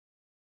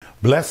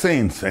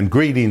Blessings and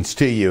greetings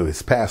to you.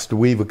 It's Pastor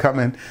Weaver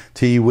coming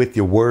to you with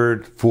your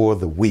word for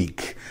the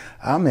week.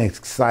 I'm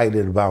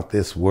excited about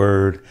this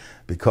word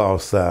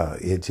because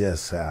it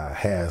just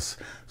has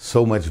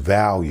so much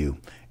value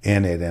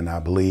in it, and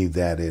I believe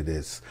that it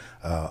is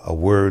a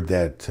word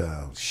that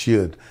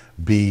should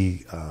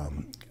be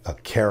a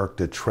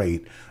character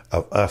trait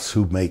of us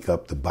who make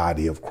up the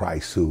body of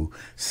Christ, who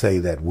say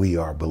that we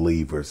are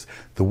believers.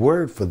 The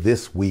word for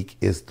this week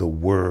is the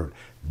word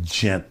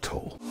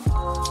gentle.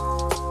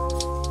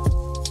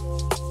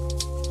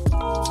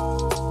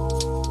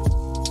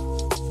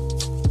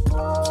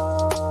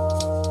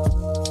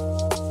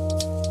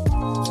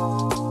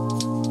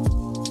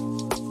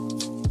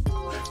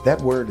 That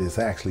word is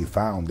actually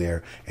found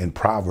there in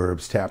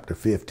Proverbs chapter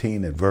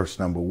 15 and verse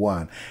number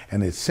 1.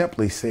 And it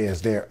simply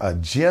says there, a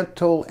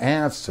gentle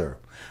answer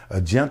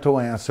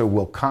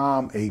will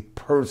calm a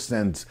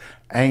person's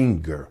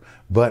anger,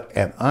 but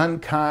an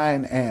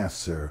unkind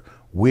answer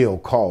will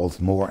cause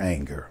more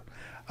anger.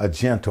 A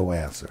gentle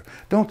answer.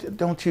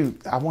 Don't you,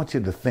 I want you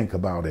to think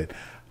about it.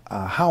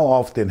 How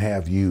often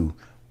have you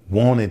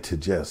wanted to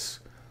just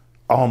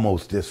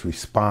almost just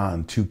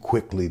respond too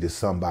quickly to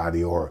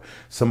somebody, or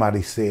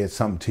somebody said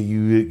something to you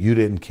you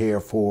didn't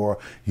care for,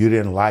 you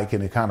didn't like,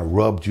 and it kind of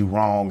rubbed you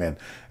wrong, and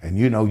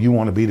you know you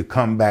want to be the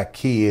comeback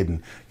kid,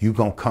 and you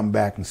gonna come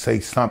back and say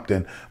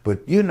something,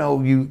 but you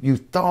know you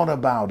thought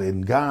about it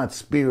and God's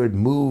Spirit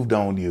moved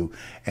on you,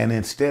 and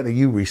instead of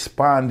you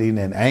responding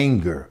in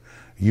anger,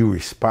 you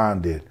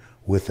responded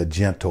with a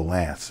gentle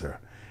answer,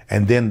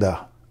 and then the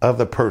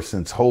other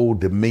person's whole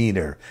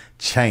demeanor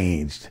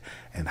changed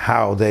and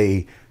how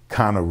they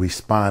kind of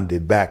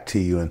responded back to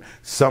you. And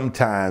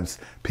sometimes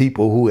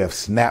people who have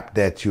snapped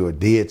at you or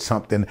did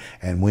something,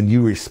 and when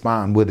you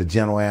respond with a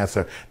gentle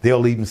answer,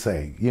 they'll even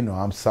say, you know,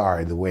 I'm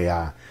sorry the way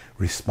I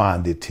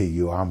responded to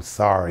you. I'm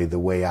sorry the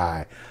way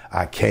I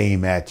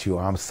came at you.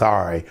 I'm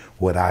sorry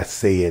what I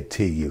said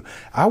to you.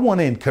 I want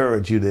to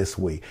encourage you this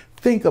week.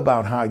 Think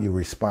about how you're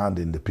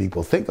responding to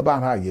people. Think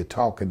about how you're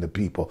talking to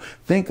people.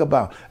 Think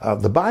about,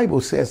 the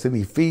Bible says in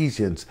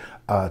Ephesians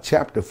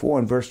chapter 4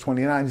 and verse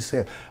 29, it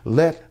says,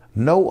 let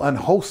no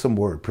unwholesome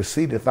word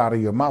proceedeth out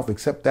of your mouth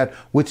except that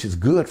which is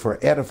good for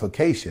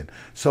edification.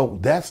 So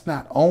that's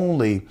not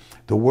only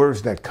the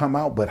words that come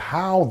out, but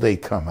how they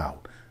come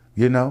out,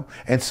 you know?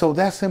 And so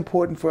that's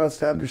important for us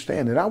to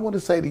understand. And I want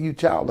to say to you,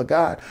 child of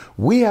God,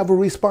 we have a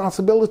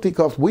responsibility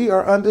because we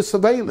are under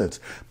surveillance.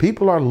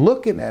 People are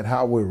looking at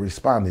how we're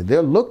responding.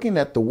 They're looking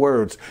at the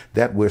words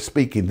that we're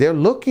speaking. They're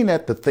looking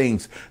at the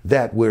things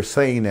that we're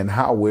saying and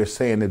how we're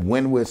saying it,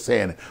 when we're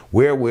saying it,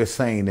 where we're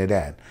saying it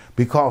at,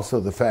 because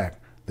of the fact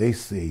they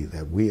see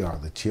that we are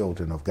the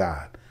children of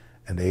God,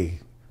 and they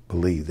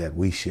believe that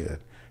we should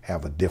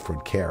have a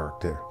different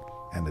character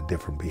and a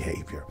different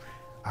behavior.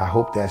 I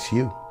hope that's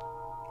you.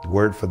 The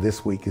word for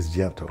this week is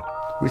gentle.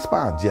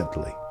 Respond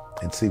gently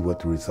and see what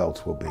the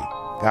results will be.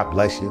 God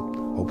bless you.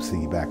 Hope to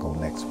see you back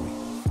on next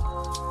week.